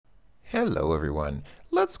Hello everyone.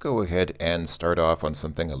 Let's go ahead and start off on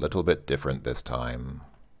something a little bit different this time.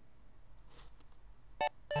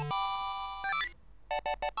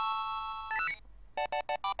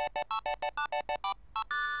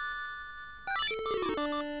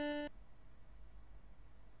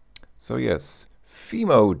 So yes,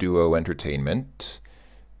 Fimo Duo Entertainment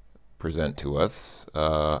present to us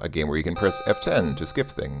a game where you can press F10 to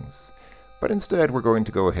skip things. But instead we're going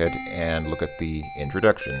to go ahead and look at the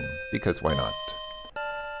introduction, because why not?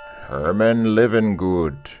 Herman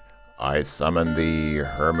Livingood, I summon thee,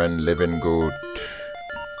 Herman Livingood.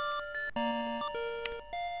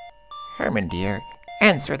 Herman, dear,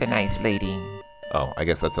 answer the nice lady. Oh, I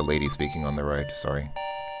guess that's a lady speaking on the right, sorry.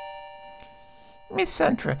 Miss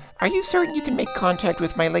Suntra, are you certain you can make contact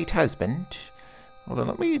with my late husband? Hold on,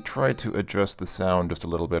 let me try to adjust the sound just a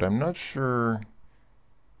little bit. I'm not sure...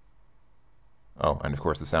 Oh, and of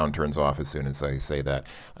course the sound turns off as soon as I say that.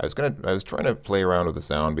 I was trying to play around with the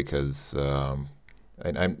sound because I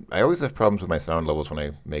always have problems with my sound levels when I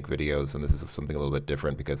make videos, and this is something a little bit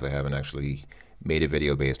different because I haven't actually made a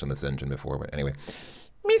video based on this engine before. But anyway,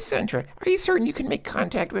 Miss Suntra, are you certain you can make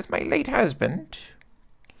contact with my late husband?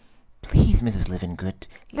 Please, Mrs. Livingood,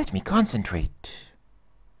 let me concentrate.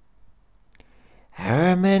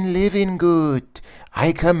 Herman Livingood,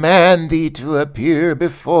 I command thee to appear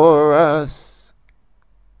before us.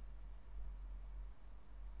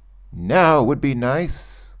 Now would be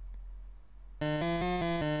nice.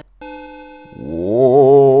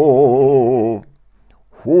 Whoa!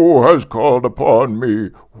 Who has called upon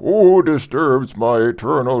me? Who disturbs my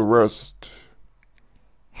eternal rest?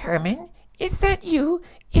 Herman, is that you?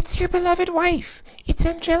 It's your beloved wife. It's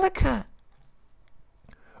Angelica.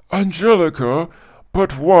 Angelica,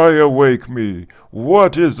 but why awake me?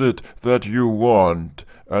 What is it that you want?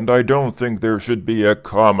 And I don't think there should be a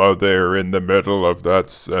comma there in the middle of that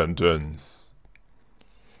sentence.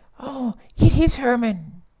 Oh, it is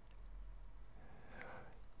Herman.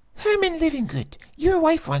 Herman Livingood, your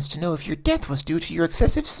wife wants to know if your death was due to your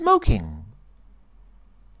excessive smoking.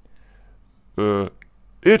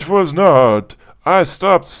 It was not. I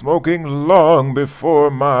stopped smoking long before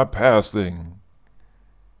my passing.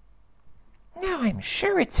 Now I'm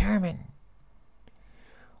sure it's Herman.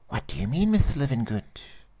 What do you mean, Mrs. Livingood?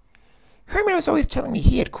 Herman was always telling me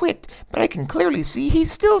he had quit, but I can clearly see he's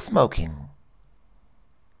still smoking.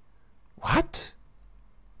 What?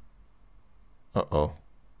 Uh-oh.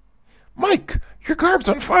 Mike, your garb's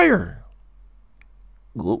on fire!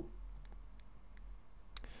 Whoop.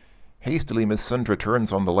 Hastily, Miss Sundra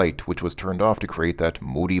turns on the light, which was turned off to create that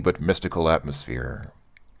moody but mystical atmosphere.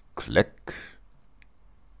 Click.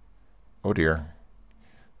 Oh dear.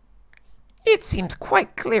 It seems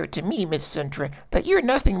quite clear to me, Miss Suntra, that you're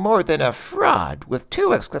nothing more than a fraud with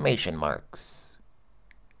 2 exclamation marks.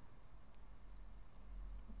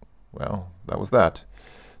 Well, that was that.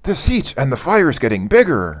 This heat and the fire's getting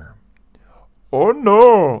bigger. Oh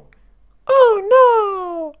no!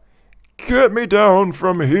 Oh no! Get me down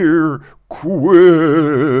from here,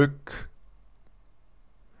 quick!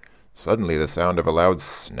 Suddenly the sound of a loud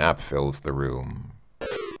snap fills the room.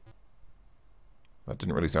 That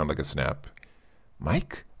didn't really sound like a snap.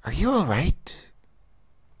 Mike, are you all right?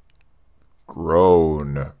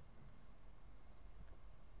 Groan.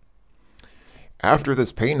 After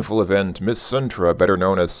this painful event, Miss Suntra, better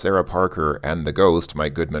known as Sarah Parker, and the ghost,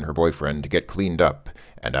 Mike Goodman, her boyfriend, get cleaned up.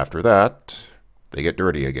 And after that, they get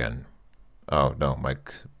dirty again. Oh, no,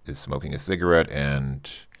 Mike is smoking a cigarette and...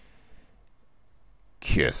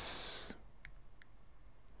 kiss.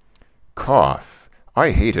 Cough.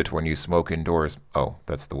 I hate it when you smoke indoors. Oh,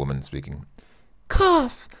 that's the woman speaking.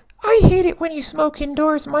 Cough. I hate it when you smoke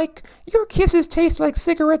indoors, Mike. Your kisses taste like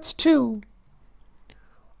cigarettes, too.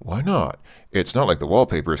 Why not? It's not like the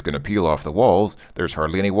wallpaper is going to peel off the walls. There's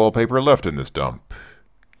hardly any wallpaper left in this dump.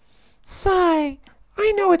 Sigh.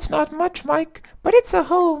 I know it's not much, Mike, but it's a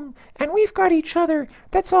home, and we've got each other.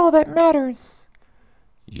 That's all that matters.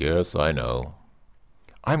 Yes, I know.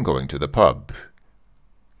 I'm going to the pub.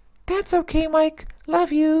 That's okay, Mike.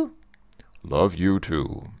 Love you. Love you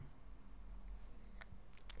too.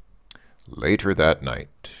 Later that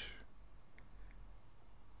night.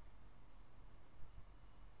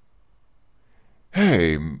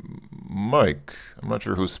 Hey, Mike. I'm not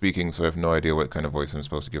sure who's speaking, so I have no idea what kind of voice I'm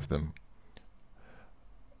supposed to give them.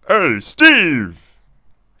 Hey, Steve!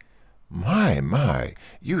 My,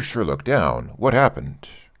 you sure look down. What happened?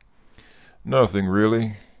 Nothing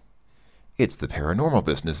really. It's the paranormal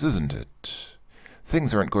business, isn't it?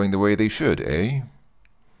 Things aren't going the way they should, eh?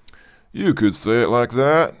 You could say it like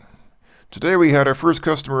that. Today we had our first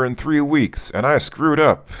customer in 3 weeks, and I screwed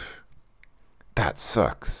up. That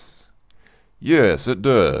sucks. Yes, it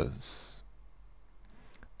does.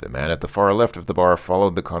 The man at the far left of the bar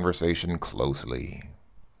followed the conversation closely.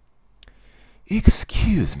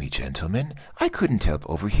 Excuse me, gentlemen. I couldn't help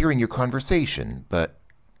overhearing your conversation, but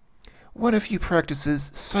one of you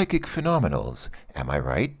practices psychic phenomenals, am I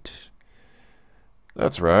right?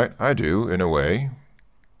 That's right, I do, in a way.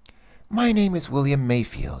 My name is William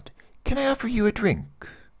Mayfield. Can I offer you a drink?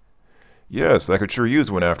 Yes, I could sure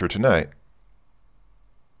use one after tonight.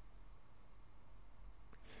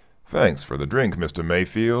 Thanks for the drink, Mr.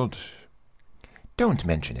 Mayfield. Don't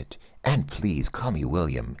mention it, and please call me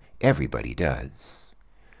William. Everybody does.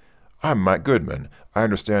 I'm Mike Goodman. I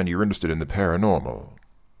understand you're interested in the paranormal.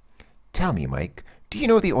 Tell me, Mike, do you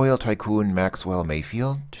know the oil tycoon Maxwell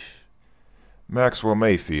Mayfield? Maxwell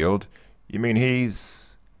Mayfield? You mean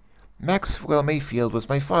he's... Maxwell Mayfield was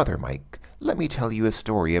my father, Mike. Let me tell you a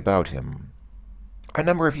story about him. A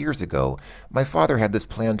number of years ago, my father had this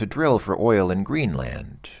plan to drill for oil in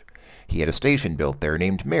Greenland. He had a station built there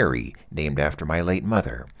named Mary, named after my late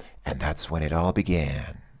mother, and that's when it all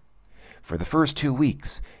began. For the first 2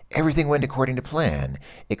 weeks, everything went according to plan,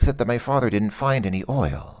 except that my father didn't find any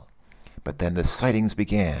oil. But then the sightings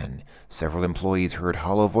began. Several employees heard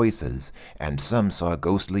hollow voices, and some saw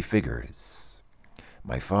ghostly figures.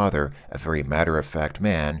 My father, a very matter-of-fact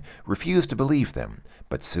man, refused to believe them,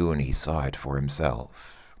 but soon he saw it for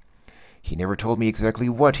himself. He never told me exactly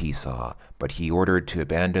what he saw, but he ordered to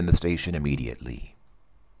abandon the station immediately.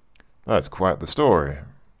 That's quite the story.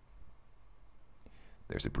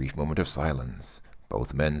 There's a brief moment of silence.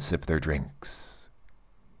 Both men sip their drinks.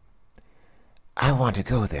 I want to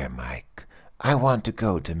go there, Mike. I want to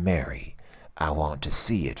go to Mary. I want to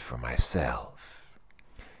see it for myself.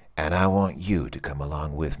 And I want you to come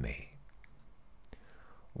along with me.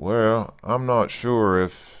 Well, I'm not sure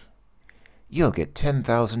if... You'll get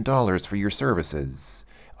 $10,000 for your services,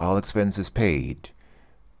 all expenses paid.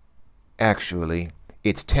 Actually,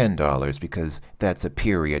 it's $10 because that's a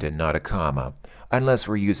period and not a comma, unless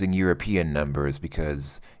we're using European numbers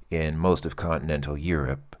because in most of continental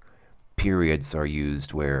Europe, periods are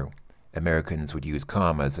used where Americans would use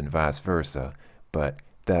commas and vice versa, but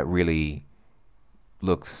that really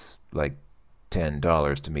looks like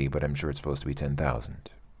 $10 to me, but I'm sure it's supposed to be 10,000.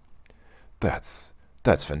 That's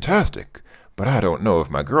fantastic, but I don't know if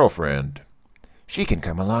my girlfriend... She can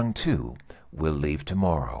come along too. We'll leave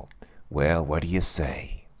tomorrow. Well, what do you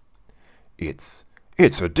say? It's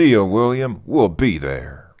a deal, William. We'll be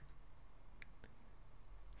there.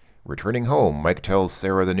 Returning home, Mike tells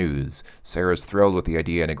Sarah the news. Sarah's thrilled with the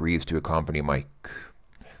idea and agrees to accompany Mike.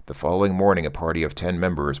 The following morning, a party of 10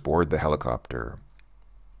 members board the helicopter.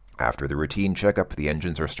 After the routine checkup, the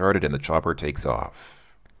engines are started and the chopper takes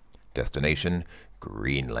off. Destination,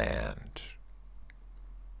 Greenland.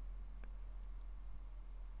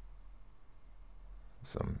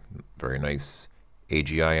 Some very nice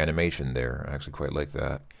AGI animation there. I actually quite like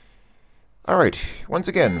that. All right, once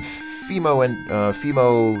again,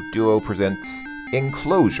 Fimo Duo presents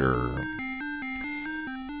Enclosure.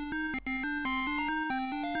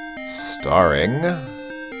 Starring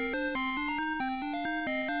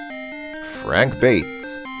Frank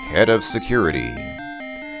Bates, Head of Security,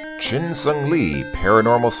 Chin Sung Lee,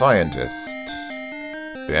 Paranormal Scientist,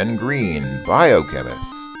 Ben Green,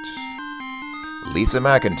 Biochemist, Lisa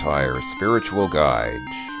McIntyre, Spiritual Guide,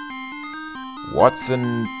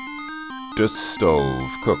 Watson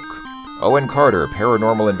DeStove, Cook, Owen Carter,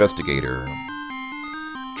 Paranormal Investigator,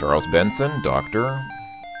 Charles Benson, Doctor,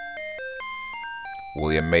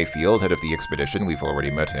 William Mayfield, Head of the Expedition, we've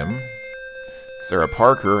already met him, Sarah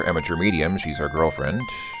Parker, Amateur Medium, she's our girlfriend,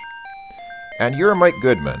 and you're Mike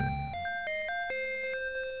Goodman.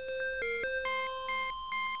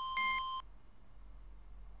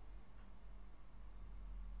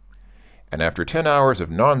 And after 10 hours of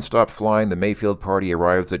non-stop flying, the Mayfield party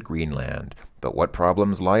arrives at Greenland. But what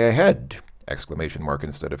problems lie ahead? Exclamation mark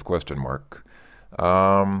instead of question mark.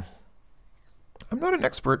 I'm not an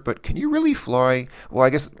expert, but can you really fly? Well, I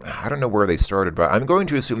guess, I don't know where they started, but I'm going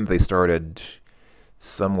to assume that they started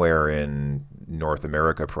somewhere in North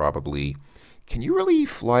America, probably. Can you really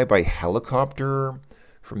fly by helicopter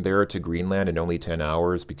from there to Greenland in only 10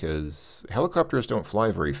 hours? Because helicopters don't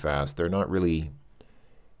fly very fast. They're not really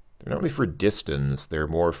for distance. They're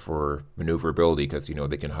more for maneuverability because, you know,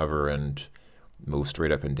 they can hover and move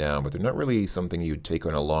straight up and down. But they're not really something you'd take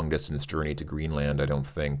on a long-distance journey to Greenland, I don't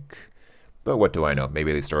think. But what do I know?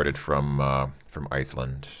 Maybe they started from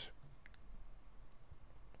Iceland.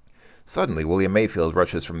 Suddenly, William Mayfield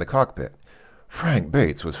rushes from the cockpit. Frank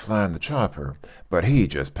Bates was flying the chopper, but he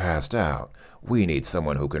just passed out. We need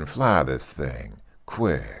someone who can fly this thing.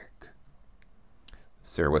 Quick.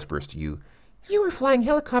 Sarah whispers to you, You were flying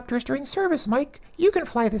helicopters during service, Mike. You can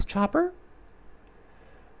fly this chopper.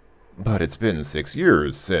 But it's been 6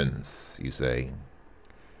 years since, you say.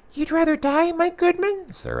 You'd rather die, Mike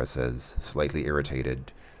Goodman? Sarah says, slightly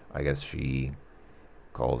irritated. I guess she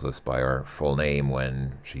calls us by our full name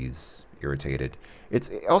when she's irritated. It's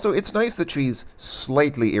nice that she's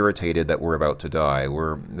slightly irritated that we're about to die.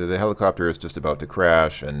 The helicopter is just about to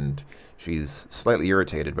crash, and she's slightly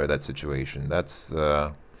irritated by that situation. That's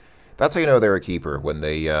how you know they're a keeper, when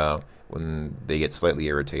they get slightly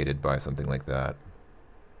irritated by something like that.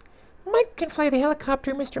 Mike can fly the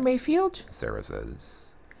helicopter, Mr. Mayfield, Sarah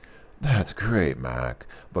says. That's great, Mac,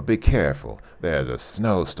 but be careful. There's a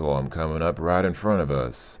snowstorm coming up right in front of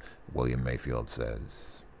us, William Mayfield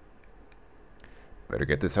says. Better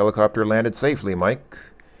get this helicopter landed safely, Mike.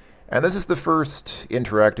 And this is the first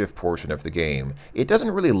interactive portion of the game. It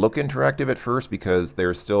doesn't really look interactive at first because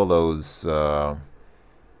there's still those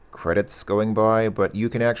credits going by, but you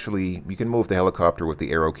can move the helicopter with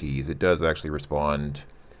the arrow keys. It does actually respond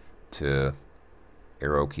to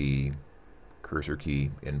arrow key, cursor key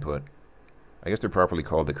input. I guess they're properly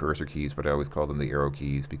called the cursor keys, but I always call them the arrow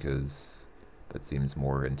keys because that seems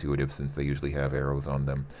more intuitive since they usually have arrows on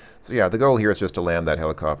them. So yeah, the goal here is just to land that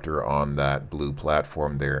helicopter on that blue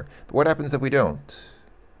platform there. But what happens if we don't?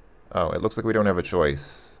 Oh, it looks like we don't have a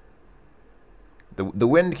choice. The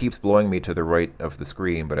wind keeps blowing me to the right of the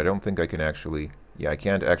screen, but I don't think I can actually... Yeah, I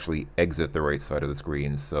can't actually exit the right side of the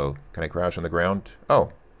screen, so... Can I crash on the ground?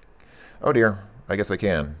 Oh. Oh dear. I guess I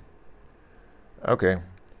can. Okay.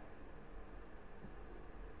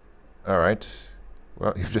 Alright.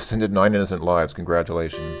 Well, you've just ended 9 innocent lives.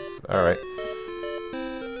 Congratulations. Alright.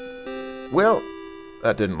 Well,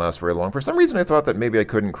 that didn't last very long. For some reason I thought that maybe I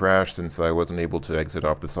couldn't crash since I wasn't able to exit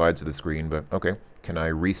off the sides of the screen, but okay. Can I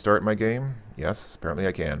restart my game? Yes, apparently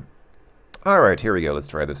I can. Alright, here we go. Let's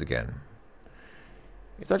try this again.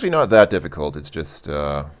 It's actually not that difficult. It's just,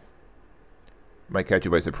 might catch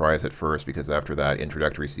you by surprise at first, because after that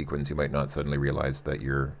introductory sequence you might not suddenly realize that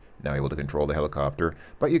you're now able to control the helicopter,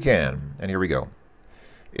 but you can. And here we go.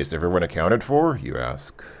 Is everyone accounted for? You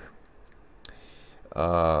ask.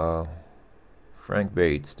 Frank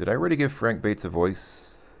Bates. Did I already give Frank Bates a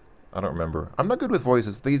voice? I don't remember. I'm not good with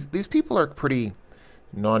voices. These people are pretty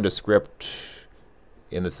nondescript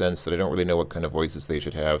in the sense that I don't really know what kind of voices they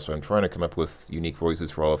should have, so I'm trying to come up with unique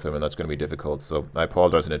voices for all of them, and that's going to be difficult, so I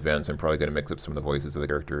apologize in advance. I'm probably going to mix up some of the voices of the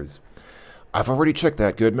characters. I've already checked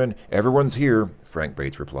that, Goodman. Everyone's here, Frank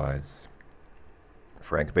Bates replies.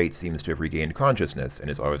 Frank Bates seems to have regained consciousness and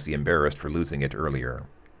is obviously embarrassed for losing it earlier.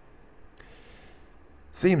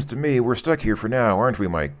 Seems to me we're stuck here for now, aren't we,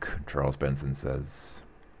 Mike? Charles Benson says.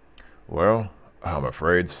 Well, I'm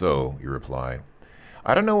afraid so, you reply.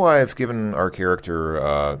 I don't know why I've given our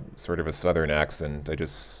character sort of a southern accent. I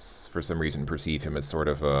just, for some reason, perceive him as sort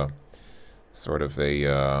of a,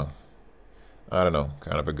 I don't know,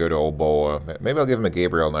 kind of a good old boy. Maybe I'll give him a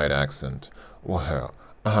Gabriel Knight accent. Well,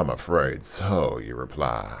 I'm afraid so, you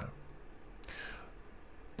reply.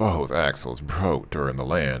 Both axles broke during the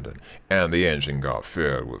landing, and the engine got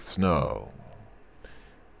filled with snow.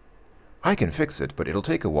 I can fix it, but it'll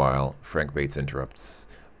take a while, Frank Bates interrupts.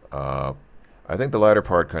 I think the latter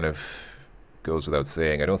part kind of goes without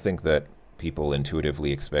saying. I don't think that people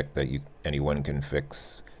intuitively expect that anyone can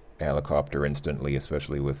fix a helicopter instantly,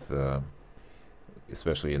 especially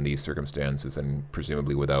in these circumstances, and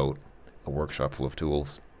presumably without a workshop full of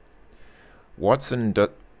tools. Watson,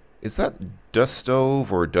 is that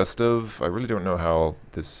Dustove or Dustov? I really don't know how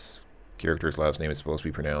this character's last name is supposed to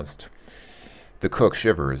be pronounced. The cook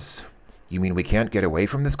shivers. You mean we can't get away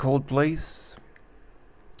from this cold place?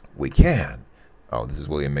 We can. Oh, this is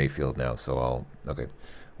William Mayfield now, so okay.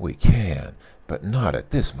 We can, but not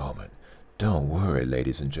at this moment. Don't worry,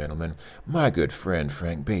 ladies and gentlemen. My good friend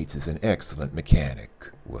Frank Bates is an excellent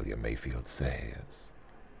mechanic, William Mayfield says.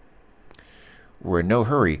 We're in no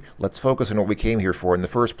hurry. Let's focus on what we came here for in the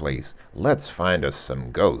first place. Let's find us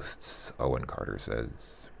some ghosts, Owen Carter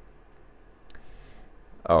says.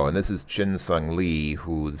 Oh, and this is Chin Sung Lee,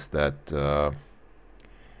 who's that,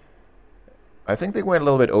 I think they went a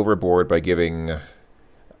little bit overboard by giving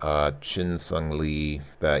Chin Sung Lee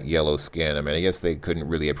that yellow skin. I mean, I guess they couldn't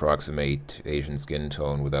really approximate Asian skin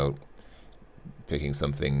tone without picking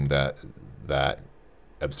something that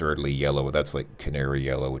absurdly yellow. That's like canary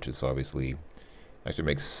yellow, which is obviously actually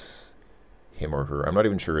makes him or her. I'm not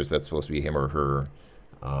even sure is that supposed to be him or her.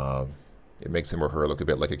 It makes him or her look a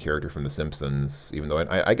bit like a character from The Simpsons, even though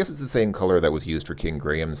I guess it's the same color that was used for King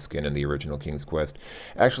Graham's skin in the original King's Quest.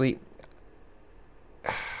 Actually,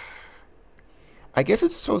 I guess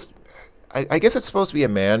it's supposed to be a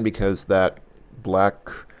man because that black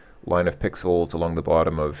line of pixels along the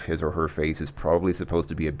bottom of his or her face is probably supposed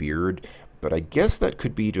to be a beard, but I guess that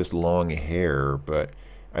could be just long hair, but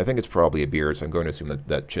I think it's probably a beard, so I'm going to assume that,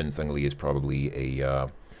 that Chin Sung Lee is probably a,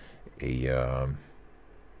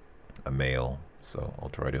 a male, so I'll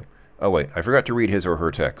try to... Oh wait, I forgot to read his or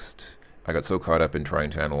her text. I got so caught up in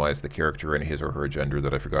trying to analyze the character and his or her gender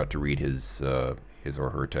that I forgot to read his or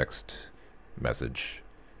her text message.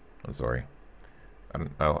 I'm sorry.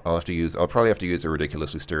 I'll probably have to use a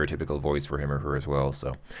ridiculously stereotypical voice for him or her as well.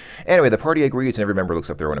 So, anyway, the party agrees and every member looks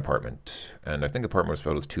up their own apartment. And I think apartment was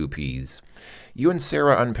spelled with 2 P's. You and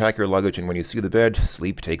Sarah unpack your luggage, and when you see the bed,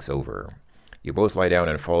 sleep takes over. You both lie down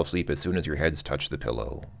and fall asleep as soon as your heads touch the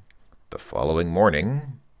pillow. The following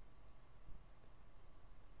morning,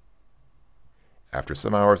 after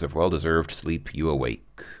some hours of well-deserved sleep, you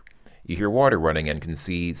awake. You hear water running and can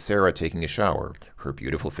see Sarah taking a shower. Her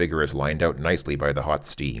beautiful figure is lined out nicely by the hot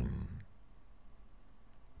steam.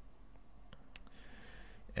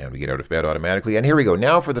 And we get out of bed automatically. And here we go.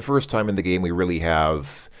 Now, for the first time in the game, we really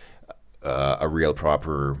have a real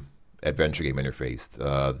proper adventure game interface.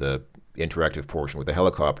 The interactive portion with the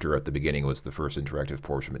helicopter at the beginning was the first interactive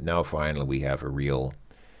portion, but now finally we have a real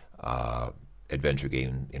adventure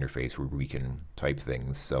game interface where we can type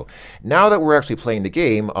things. So now that we're actually playing the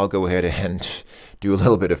game, I'll go ahead and do a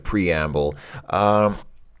little bit of preamble.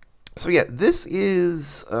 So yeah, this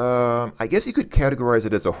is, I guess you could categorize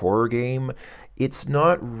it as a horror game. It's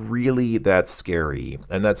not really that scary,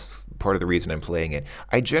 and that's part of the reason I'm playing it.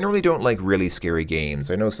 I generally don't like really scary games.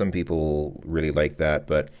 I know some people really like that,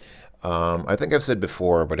 but I think I've said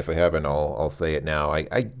before, but if I haven't, I'll say it now.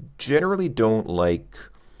 I generally don't like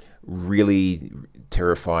really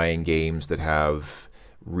terrifying games that have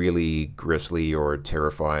really grisly or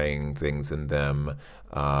terrifying things in them.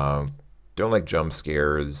 Don't like jump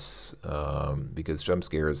scares because jump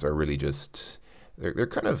scares are really just they're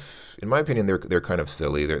kind of, in my opinion, they're kind of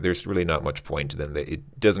silly. There's really not much point to them.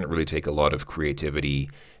 It doesn't really take a lot of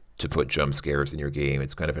creativity to put jump scares in your game.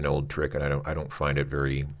 It's kind of an old trick, and I don't find it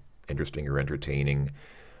very interesting or entertaining.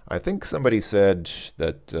 I think somebody said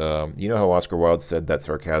that, you know how Oscar Wilde said that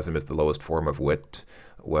sarcasm is the lowest form of wit?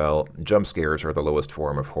 Well, jump scares are the lowest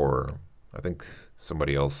form of horror. I think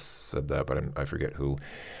somebody else said that, but I forget who.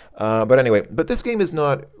 But anyway, but this game is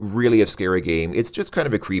not really a scary game. It's just kind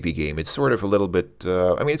of a creepy game. It's sort of a little bit,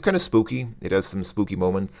 I mean, it's kind of spooky. It has some spooky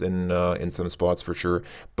moments in some spots for sure,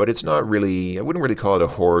 but it's not really, I wouldn't really call it a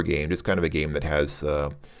horror game. It's kind of a game that has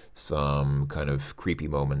some kind of creepy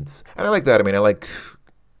moments. And I like that. I mean, I like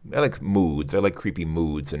moods. I like creepy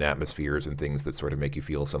moods and atmospheres and things that sort of make you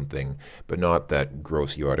feel something, but not that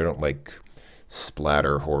gross you out. I don't like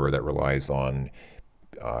splatter horror that relies on,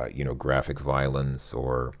 graphic violence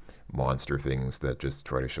or monster things that just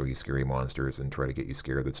try to show you scary monsters and try to get you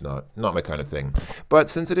scared. That's not my kind of thing. But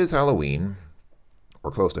since it is Halloween,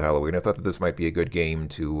 or close to Halloween, I thought that this might be a good game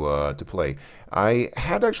to play. I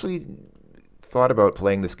had actually thought about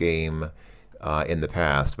playing this game in the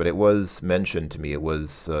past, but it was mentioned to me. It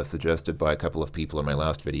was suggested by a couple of people in my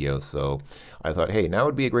last video, so I thought, hey, now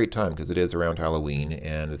would be a great time because it is around Halloween,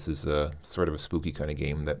 and this is a sort of a spooky kind of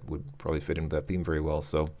game that would probably fit into that theme very well.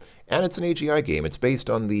 So, and it's an AGI game. It's based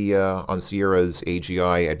on the on Sierra's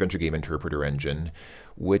AGI Adventure Game Interpreter engine,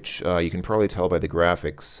 which you can probably tell by the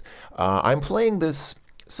graphics. I'm playing this.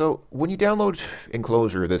 So when you download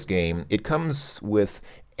Enclosure, this game, it comes with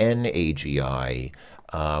NAGI.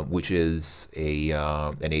 Which is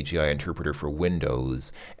an AGI interpreter for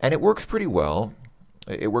Windows, and it works pretty well.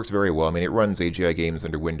 It works very well. I mean, it runs AGI games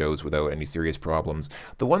under Windows without any serious problems.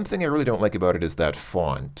 The one thing I really don't like about it is that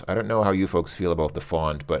font. I don't know how you folks feel about the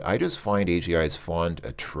font, but I just find AGI's font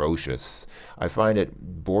atrocious. I find it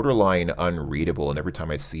borderline unreadable, and every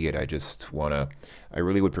time I see it, I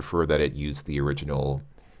really would prefer that it use the original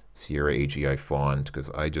Sierra AGI font, because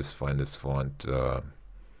I just find this font...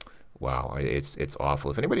 wow, it's awful.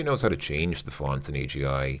 If anybody knows how to change the fonts in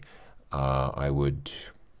AGI, I would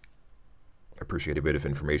appreciate a bit of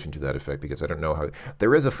information to that effect, because I don't know how...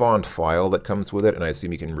 There is a font file that comes with it, and I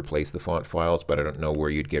assume you can replace the font files, but I don't know where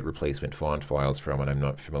you'd get replacement font files from, and I'm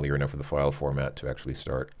not familiar enough with the file format to actually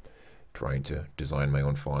start trying to design my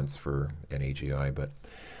own fonts for an AGI. But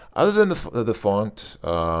other than the font...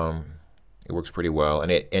 it works pretty well,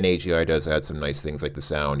 and AGI does add some nice things like the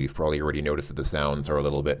sound. You've probably already noticed that the sounds are a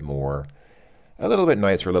little bit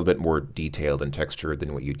nicer, a little bit more detailed and textured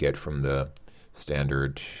than what you'd get from the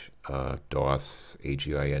standard DOS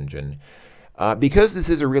AGI engine. Because this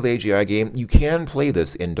is a real AGI game, you can play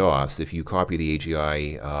this in DOS if you copy the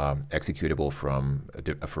AGI executable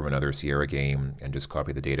from another Sierra game and just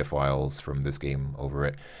copy the data files from this game over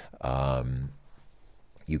it.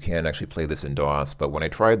 you can actually play this in DOS, but when I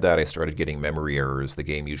tried that, I started getting memory errors. The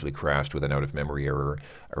game usually crashed with an out-of-memory error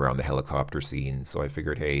around the helicopter scene, so I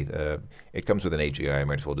figured, hey, it comes with an AGI. I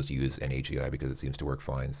might as well just use an AGI because it seems to work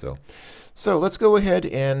fine. So let's go ahead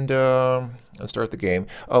and start the game.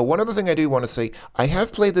 One other thing I do want to say, I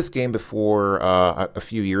have played this game before a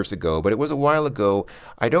few years ago, but it was a while ago.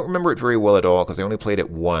 I don't remember it very well at all because I only played it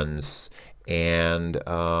once, and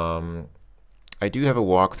I do have a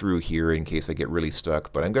walkthrough here in case I get really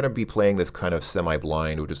stuck, but I'm going to be playing this kind of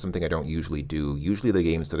semi-blind, which is something I don't usually do. Usually the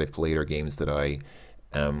games that I've played are games that I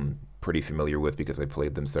am pretty familiar with because I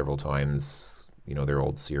played them several times. You know, they're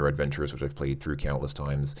old Sierra adventures, which I've played through countless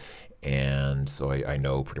times, and so I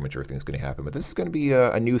know pretty much everything's going to happen. But this is going to be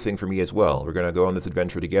a new thing for me as well. We're going to go on this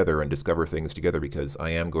adventure together and discover things together because I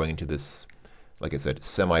am going into this, like I said,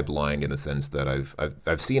 semi-blind in the sense that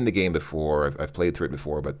I've seen the game before, I've played through it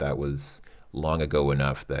before, but that was long ago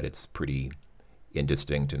enough that it's pretty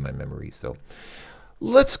indistinct in my memory. So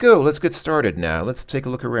let's go. Let's get started now. Let's take a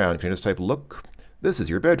look around. Can I just type look? This is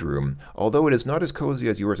your bedroom. Although it is not as cozy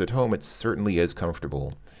as yours at home, it certainly is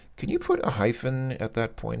comfortable. Can you put a hyphen at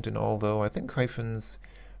that point and all, though? I think hyphens,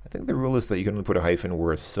 I think the rule is that you can only put a hyphen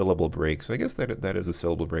where a syllable breaks. So I guess that is a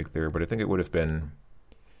syllable break there, but I think it would have been,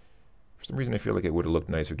 for some reason I feel like it would have looked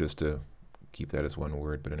nicer just to keep that as one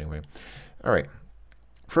word, but anyway. All right.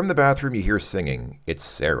 From the bathroom, you hear singing. It's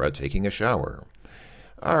Sarah taking a shower.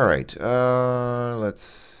 All right, let's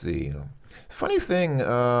see. Funny thing,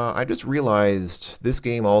 I just realized this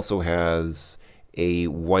game also has a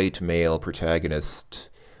white male protagonist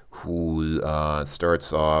who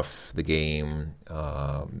starts off the game,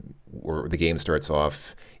 or the game starts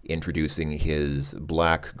off introducing his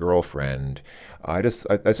black girlfriend. I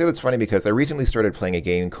say that's funny because I recently started playing a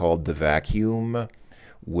game called The Vacuum,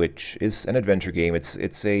 which is an adventure game. It's not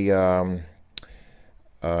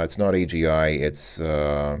AGI, it's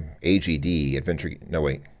AGD, Adventure, no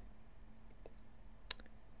wait.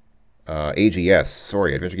 AGS,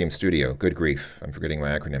 sorry, Adventure Game Studio. Good grief, I'm forgetting my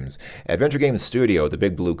acronyms. Adventure Game Studio, the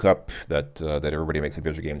big blue cup that everybody makes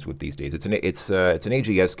adventure games with these days. It's an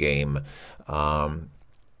AGS game,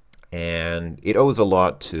 and it owes a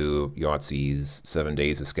lot to Yahtzee's 7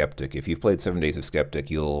 Days of Skeptic. If you've played 7 Days of Skeptic,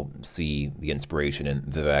 you'll see the inspiration in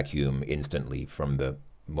The Vacuum instantly from the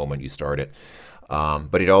moment you start it.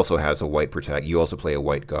 But it also has a white protagonist. You also play a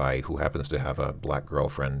white guy who happens to have a black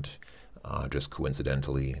girlfriend, just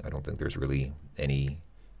coincidentally. I don't think there's really any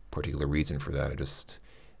particular reason for that. I just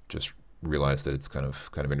realized that it's kind of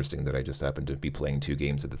interesting that I just happen to be playing two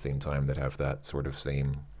games at the same time that have that sort of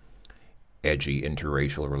same edgy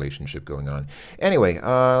interracial relationship going on. Anyway,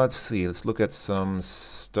 let's see. Let's look at some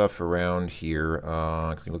stuff around here.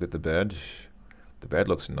 Can we look at the bed? The bed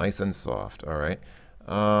looks nice and soft. All right.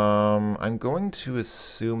 I'm going to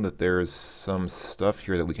assume that there's some stuff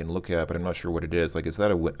here that we can look at, but I'm not sure what it is. Like, is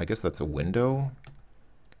that I guess that's a window?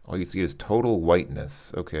 All you see is total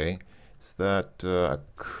whiteness. Okay. Is that a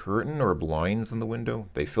curtain or blinds in the window?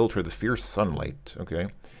 They filter the fierce sunlight. Okay.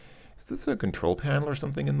 Is this a control panel or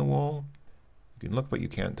something in the wall? You can look, but you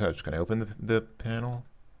can't touch. Can I open the panel?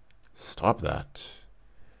 Stop that.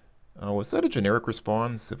 Was that a generic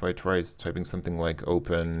response? If I try typing something like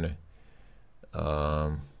open,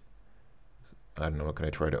 I don't know, what can I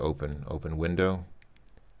try to open? Open window?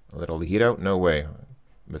 Let all the heat out? No way.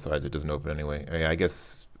 Besides, it doesn't open anyway. I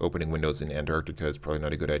guess opening windows in Antarctica is probably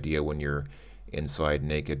not a good idea when you're inside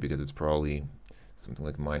naked because it's probably something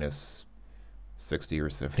like minus 60 or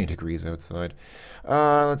 70 degrees outside.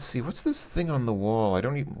 Let's see, what's this thing on the wall?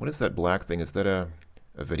 What is that black thing? Is that a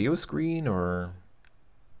video screen or?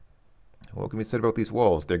 What can be said about these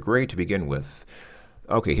walls? They're gray to begin with.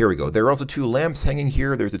 Okay, here we go. There are also two lamps hanging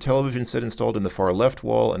here. There's a television set installed in the far left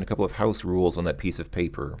wall and a couple of house rules on that piece of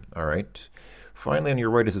paper. All right. Finally, on your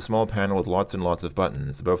right is a small panel with lots and lots of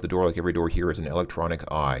buttons. Above the door, like every door here, is an electronic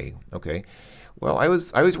eye. Okay. Well, I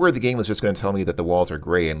was worried the game was just going to tell me that the walls are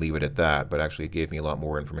gray and leave it at that, but actually it gave me a lot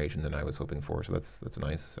more information than I was hoping for, so that's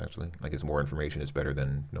nice, actually. I guess more information is better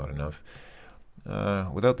than not enough.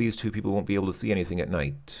 Without these two, people won't be able to see anything at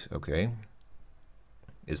night. Okay.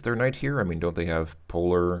 Is there night here? I mean, don't they have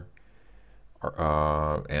polar,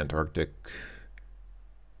 Antarctic?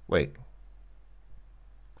 Wait.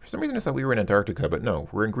 For some reason I thought we were in Antarctica, but no,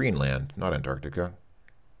 we're in Greenland, not Antarctica.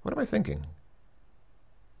 What am I thinking?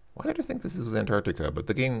 Why did I think this is Antarctica? But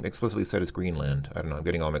the game explicitly said it's Greenland. I don't know, I'm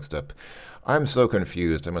getting all mixed up. I'm so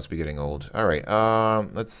confused, I must be getting old. All right,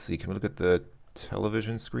 let's see, can we look at the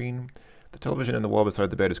television screen? The television in the wall beside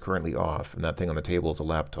the bed is currently off, and that thing on the table is a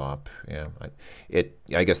laptop. Yeah,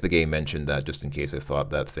 I guess the game mentioned that just in case I thought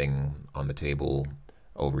that thing on the table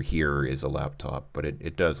over here is a laptop, but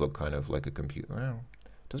it does look kind of like a computer. Well,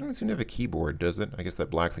 Doesn't really seem to have a keyboard, does it? I guess that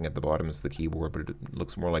black thing at the bottom is the keyboard, but it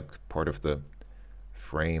looks more like part of the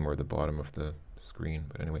frame or the bottom of the screen.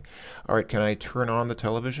 But anyway. All right, can I turn on the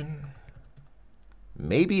television?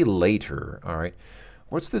 Maybe later. All right.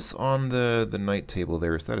 What's this on the night table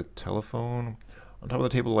there? Is that a telephone? On top of the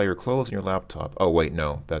table lie your clothes and your laptop. Oh, wait,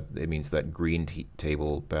 no. That it means that green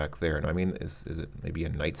table back there. No, I mean, is it maybe a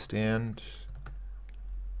nightstand?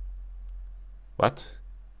 What?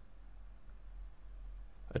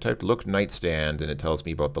 I typed look nightstand and it tells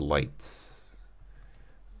me about the lights.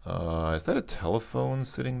 Is that a telephone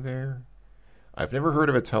sitting there? I've never heard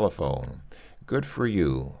of a telephone. Good for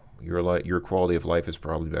you. Your quality of life is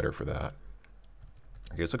probably better for that.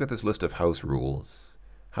 Okay, let's look at this list of house rules.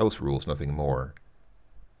 House rules, nothing more.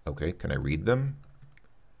 Okay, can I read them?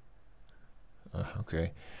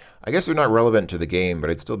 Okay. I guess they're not relevant to the game, but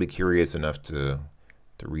I'd still be curious enough to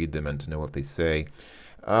read them and to know what they say.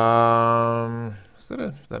 Is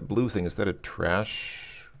that blue thing, is that a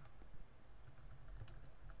trash?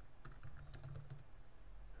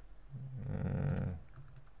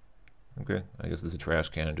 Okay, I guess this is a trash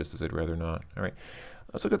can, just as I'd rather not. All right,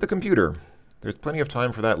 let's look at the computer. There's plenty of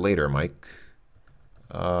time for that later, Mike.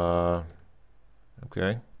 Okay.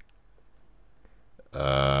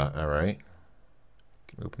 All right.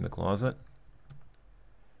 Can we open the closet?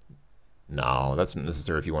 No, that's not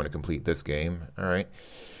necessary if you want to complete this game. All right.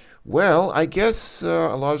 Well, I guess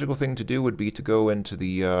a logical thing to do would be to go into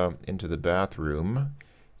the bathroom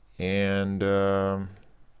and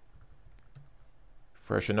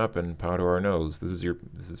freshen up and powder our nose. This is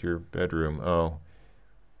your bedroom. Oh,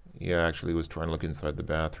 yeah. Actually, was trying to look inside the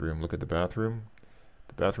bathroom. Look at the bathroom.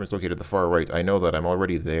 The bathroom is located at the far right. I know that. I'm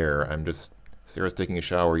already there. I'm just. Sarah's taking a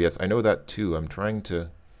shower. Yes, I know that too. I'm trying to.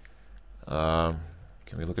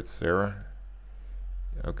 Can we look at Sarah?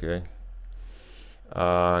 Okay.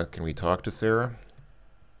 Can we talk to Sarah?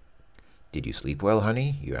 Did you sleep well,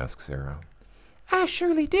 honey? You ask Sarah. I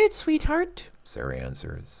surely did, sweetheart, Sarah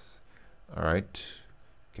answers. All right.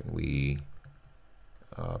 Can we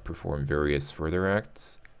perform various further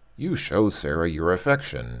acts? You show Sarah your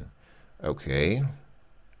affection. Okay.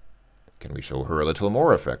 Can we show her a little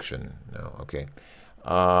more affection? No. Okay.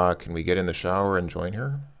 Can we get in the shower and join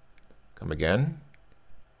her? Come again?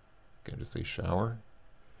 Can I just say shower?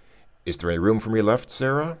 Is there any room for me left,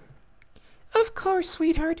 Sarah? Of course,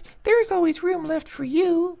 sweetheart. There's always room left for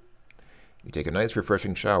you. You take a nice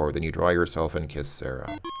refreshing shower, then you dry yourself and kiss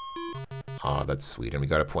Sarah. Ah, that's sweet, and we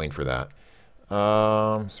got a point for that.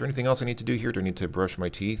 Is there anything else I need to do here? Do I need to brush my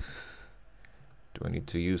teeth? Do I need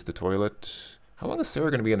to use the toilet? How long is Sarah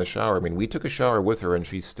going to be in the shower? I mean, we took a shower with her and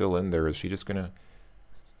she's still in there. Is she just going to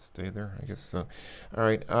stay there? I guess so. All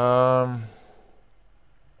right.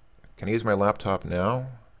 Can I use my laptop now?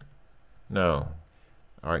 No.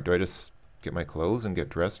 All right. Do I just get my clothes and get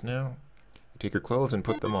dressed now? You take your clothes and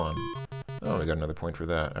put them on. Oh, I got another point for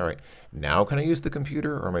that. All right. Now can I use the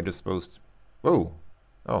computer, or am I just supposed to... Whoa.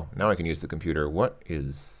 Oh, now I can use the computer. What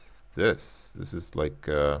is this? This is like...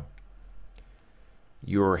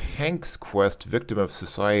 Your Hank's Quest Victim of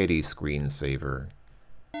Society screensaver.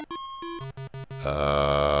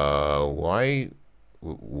 Why?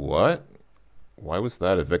 What? Why was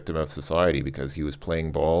that a victim of society? Because he was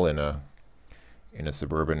playing ball in a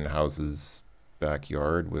suburban house's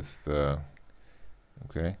backyard with.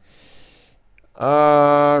 Okay.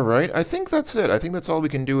 Right. I think that's it. I think that's all we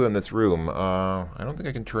can do in this room. I don't think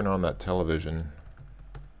I can turn on that television.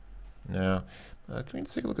 No. Can we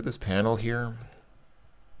just take a look at this panel here?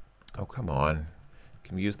 Oh, come on.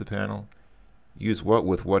 Can we use the panel? Use what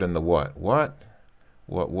with what in the what? What?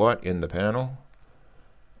 What in the panel?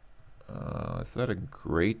 Is that a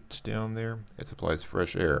grate down there? It supplies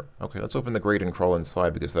fresh air. Okay, let's open the grate and crawl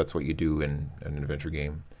inside because that's what you do in an adventure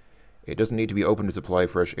game. It doesn't need to be open to supply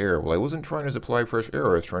fresh air. Well, I wasn't trying to supply fresh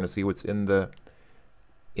air. I was trying to see what's in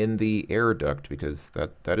the air duct because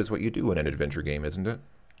that is what you do in an adventure game, isn't it?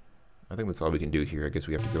 I think that's all we can do here. I guess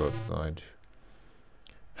we have to go outside.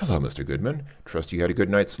 Hello, Mr. Goodman. Trust you had a good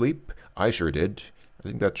night's sleep? I sure did. I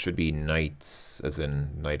think that should be nights, as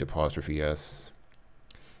in night apostrophe S.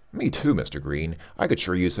 Me too, Mr. Green. I could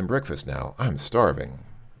sure use some breakfast now. I'm starving.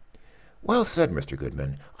 Well said, Mr.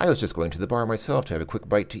 Goodman. I was just going to the bar myself to have a quick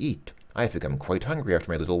bite to eat. I have become quite hungry after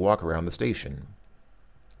my little walk around the station.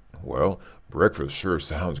 Well, breakfast sure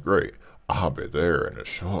sounds great. I'll be there in a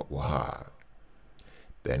short while.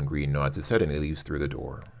 Ben Green nods his head and he leaves through the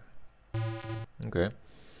door. Okay.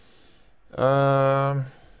 Not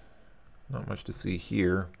much to see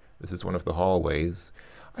here. This is one of the hallways.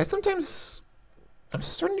 I'm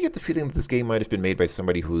starting to get the feeling that this game might have been made by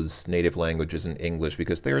somebody whose native language isn't English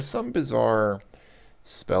because there are some bizarre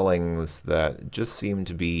spellings that just seem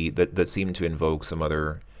to be that seem to invoke some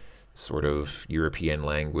other sort of European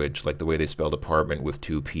language, like the way they spelled apartment with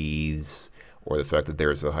two P's, or the fact that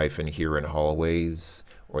there's a hyphen here in hallways,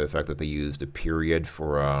 or the fact that they used a period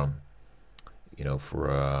for for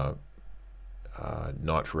a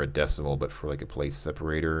not for a decimal, but for like a place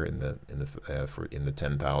separator in the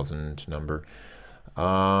 10,000 number.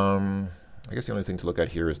 I guess the only thing to look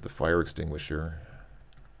at here is the fire extinguisher.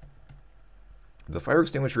 The fire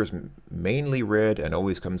extinguisher is mainly red and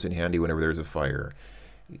always comes in handy whenever there's a fire.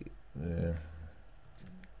 Can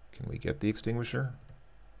we get the extinguisher?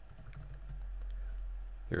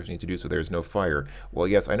 There's need to do so there's no fire. Well,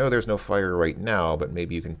 yes, I know there's no fire right now, but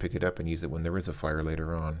maybe you can pick it up and use it when there is a fire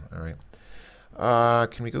later on. All right.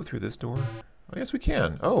 Can we go through this door? Oh, yes, we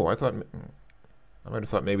can. Oh, I might have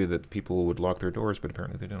thought maybe that people would lock their doors, but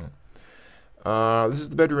apparently they don't. This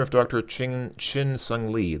is the bedroom of Dr. Chin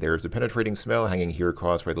Sung Lee. There's a penetrating smell hanging here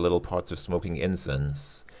caused by the little pots of smoking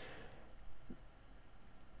incense.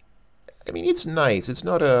 I mean, it's nice. It's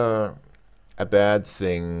not a bad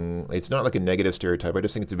thing. It's not like a negative stereotype. I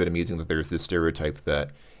just think it's a bit amusing that there's this stereotype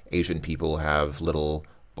that Asian people have little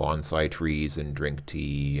bonsai trees and drink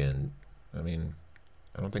tea. And I mean,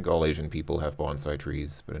 I don't think all Asian people have bonsai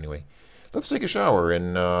trees. But anyway, let's take a shower.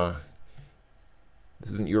 And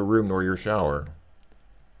this isn't your room nor your shower.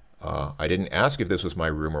 I didn't ask if this was my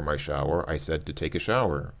room or my shower. I said to take a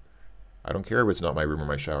shower. I don't care if it's not my room or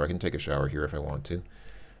my shower. I can take a shower here if I want to.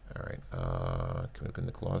 All right. Can we look in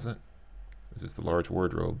the closet? Is this the large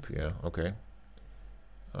wardrobe? Yeah, okay.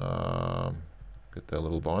 Got the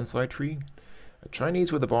little bonsai tree. A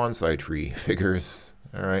Chinese with a bonsai tree. Figures.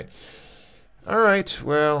 All right. All right,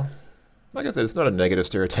 well, like I said, it's not a negative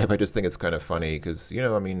stereotype. I just think it's kind of funny because,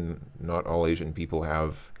 I mean, not all Asian people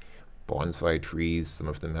have bonsai trees. Some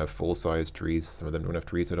of them have full-size trees. Some of them don't have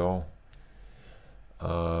trees at all.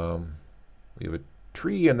 We have a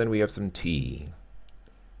tree, and then we have some tea.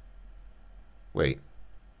 Wait.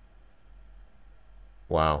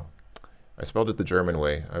 Wow. I spelled it the German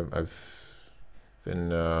way. I've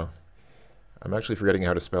been... I'm actually forgetting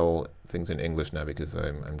how to spell things in English now because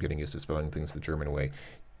I'm getting used to spelling things the German way.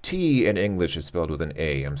 T in English is spelled with an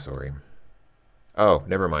A. I'm sorry. Oh,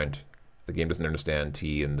 never mind. The game doesn't understand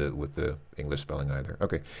T with the English spelling either.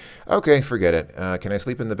 Okay. Okay, forget it. Can I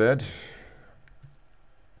sleep in the bed?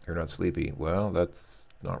 You're not sleepy. Well, that's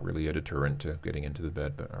not really a deterrent to getting into the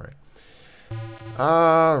bed, but all right.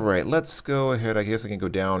 All right, let's go ahead. I guess I can go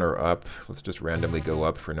down or up. Let's just randomly go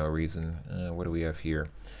up for no reason. What do we have here?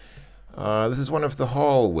 This is one of the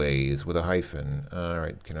hallways with a hyphen. All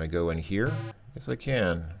right, can I go in here? Yes, I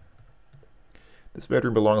can. This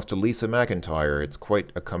bedroom belongs to Lisa McIntyre. It's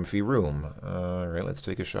quite a comfy room. All right, let's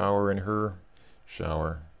take a shower in her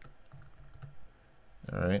shower.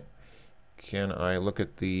 All right. Can I look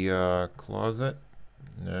at the closet?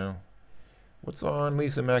 No. What's on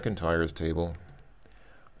Lisa McIntyre's table?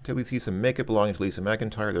 Until we see some makeup belonging to Lisa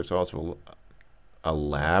McIntyre, there's also a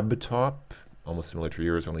laptop. Almost similar to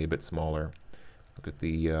yours, only a bit smaller. Look at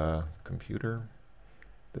the computer.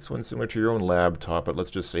 This one's similar to your own laptop, but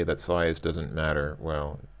let's just say that size doesn't matter.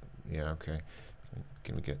 Well, yeah, okay.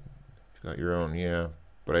 Can we get... You got your own, yeah.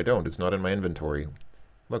 But I don't. It's not in my inventory.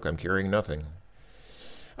 Look, I'm carrying nothing.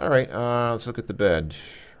 All right, let's look at the bed.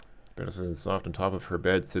 Bed is soft. On top of her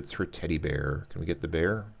bed sits her teddy bear. Can we get the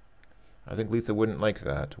bear? I think Lisa wouldn't like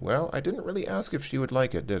that. Well, I didn't really ask if she would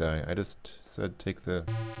like it, did I? I just said take the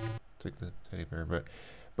teddy bear,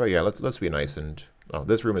 but yeah, let's be nice and... Oh,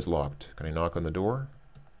 this room is locked. Can I knock on the door?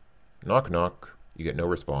 Knock, knock. You get no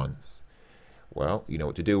response. Well, you know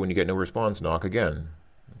what to do when you get no response. Knock again.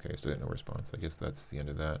 Okay, still get no response. I guess that's the end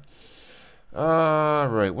of that.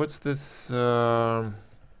 Right, what's this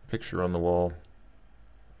picture on the wall?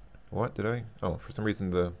 What did I... Oh, for some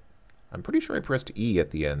reason I'm pretty sure I pressed E at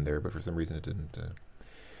the end there, but for some reason it didn't.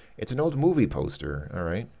 It's an old movie poster. All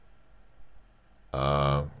right.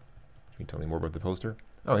 Can you tell me more about the poster?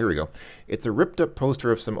 Oh, here we go. It's a ripped-up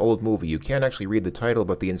poster of some old movie. You can't actually read the title,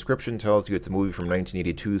 but the inscription tells you it's a movie from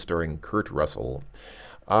 1982 starring Kurt Russell.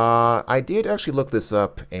 I did actually look this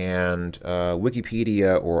up, and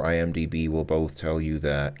Wikipedia or IMDb will both tell you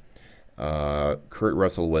that Kurt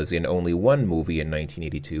Russell was in only one movie in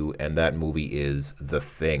 1982, and that movie is The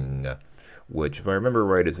Thing, which, if I remember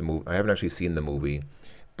right, is a movie. I haven't actually seen the movie,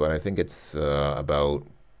 but I think it's about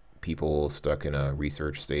people stuck in a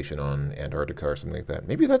research station on Antarctica or something like that.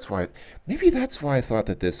 Maybe that's why I thought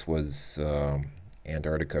that this was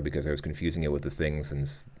Antarctica, because I was confusing it with The Thing,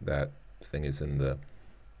 since that thing is in the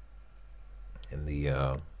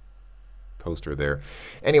poster there.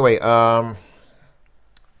 Anyway,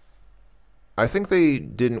 I I think they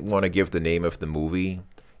didn't want to give the name of the movie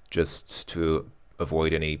just to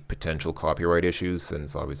avoid any potential copyright issues,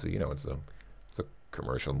 since obviously, it's a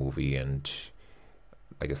commercial movie, and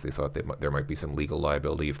I guess they thought there might be some legal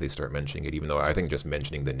liability if they start mentioning it, even though I think just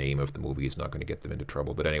mentioning the name of the movie is not going to get them into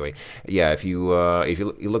trouble. But anyway, yeah, if you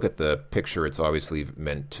look at the picture, it's obviously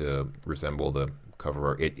meant to resemble the cover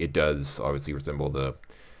art. It does obviously resemble the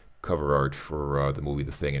cover art for the movie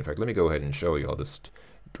The Thing. In fact, let me go ahead and show you. I'll just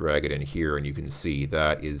drag it in here, and you can see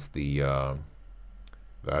that is the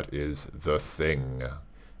Thing.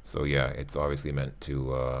 So yeah, it's obviously meant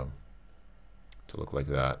to look like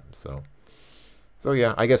that. So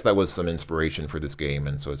yeah, I guess that was some inspiration for this game,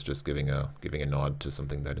 and so it's just giving a nod to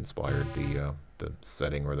something that inspired the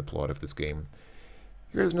setting or the plot of this game.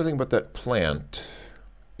 Here's nothing but that plant.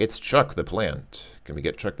 It's Chuck the plant. Can we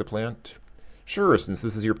get Chuck the plant? Sure, since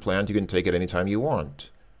this is your plant, you can take it anytime you want.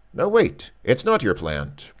 No, wait, it's not your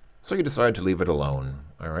plant. So you decide to leave it alone.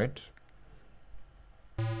 All right.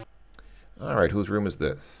 All right, whose room is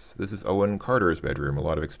this? This is Owen Carter's bedroom. A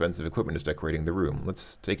lot of expensive equipment is decorating the room.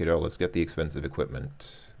 Let's take it out. Let's get the expensive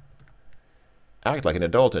equipment. Act like an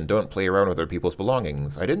adult and don't play around with other people's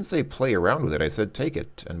belongings. I didn't say play around with it. I said take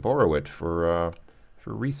it and borrow it for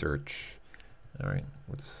research. All right,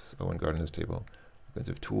 what's Owen got on his table?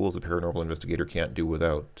 Expensive tools a paranormal investigator can't do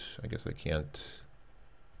without. I guess I can't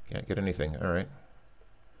get anything. All right.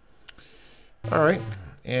 All right.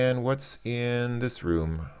 And what's in this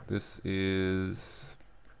room? This is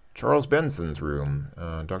Charles Benson's room.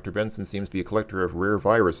 Dr. Benson seems to be a collector of rare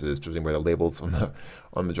viruses, judging by the labels on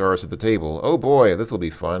the jars at the table. Oh boy, this will be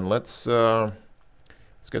fun. Let's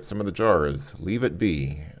get some of the jars. Leave it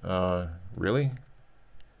be. Really?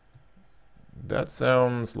 That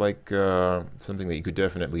sounds like something that you could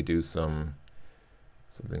definitely do something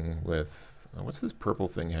with. What's this purple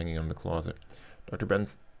thing hanging on the closet?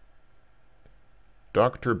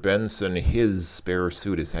 Dr. Benson, his spare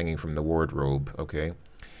suit is hanging from the wardrobe. Okay.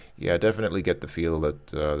 Yeah, definitely get the feel that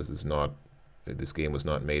this game was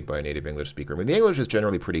not made by a native English speaker. I mean, the English is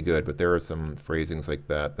generally pretty good, but there are some phrasings like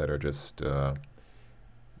that are just kind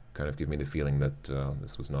of give me the feeling that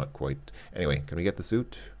this was not quite... Anyway, can we get the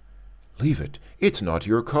suit? Leave it. It's not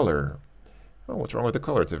your color. Oh, what's wrong with the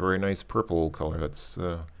color? It's a very nice purple color.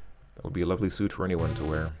 That would be a lovely suit for anyone to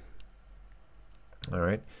wear. All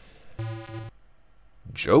right.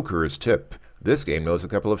 Joker's tip. This game knows a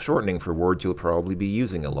couple of shortening for words you'll probably be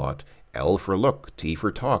using a lot. L for look, T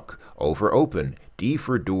for talk, O for open, D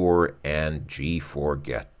for door, and G for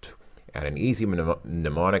get. And an easy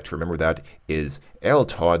mnemonic to remember that is L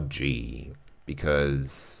Todd G,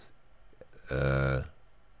 because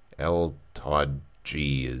L Todd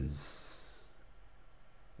G is,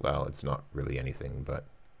 well, it's not really anything, but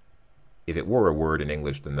if it were a word in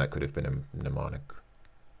English, then that could have been a mnemonic.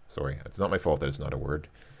 Sorry, it's not my fault that it's not a word.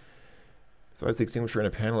 So as the extinguisher in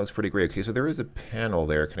a panel looks pretty great. Okay, so there is a panel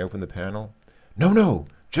there. Can I open the panel? No,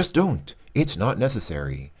 just don't. It's not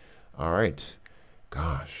necessary. All right.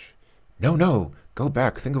 Gosh. No, go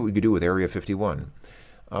back. Think of what we could do with Area 51.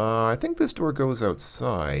 I think this door goes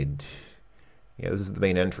outside. Yeah, this is the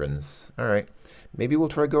main entrance. All right. Maybe we'll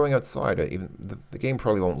try going outside. Even the game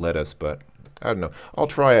probably won't let us, but I don't know. I'll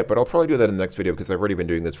try it, but I'll probably do that in the next video because I've already been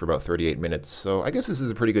doing this for about 38 minutes. So I guess this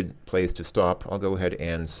is a pretty good place to stop. I'll go ahead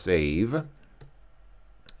and save.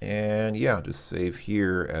 And yeah, just save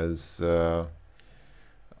here as by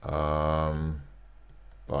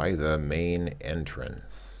the main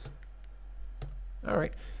entrance. All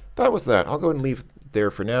right, that was that. I'll go ahead and leave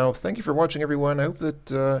there for now. Thank you for watching, everyone. I hope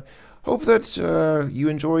that you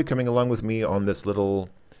enjoy coming along with me on this little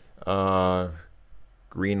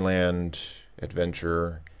Greenland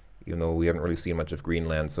adventure. Even though we haven't really seen much of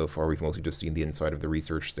Greenland so far, we've mostly just seen the inside of the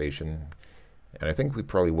research station. And I think we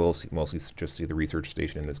probably will mostly just see the research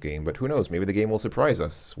station in this game, but who knows? Maybe the game will surprise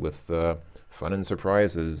us with fun and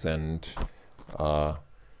surprises and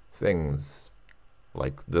things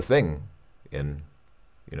like The Thing in,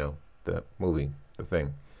 the movie, The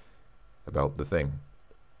Thing, about The Thing.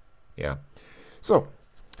 Yeah. So,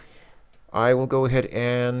 I will go ahead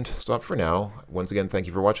and stop for now. Once again, thank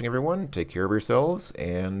you for watching, everyone. Take care of yourselves,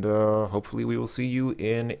 and hopefully we will see you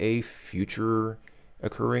in a future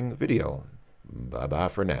occurring video. Bye-bye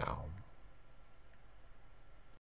for now.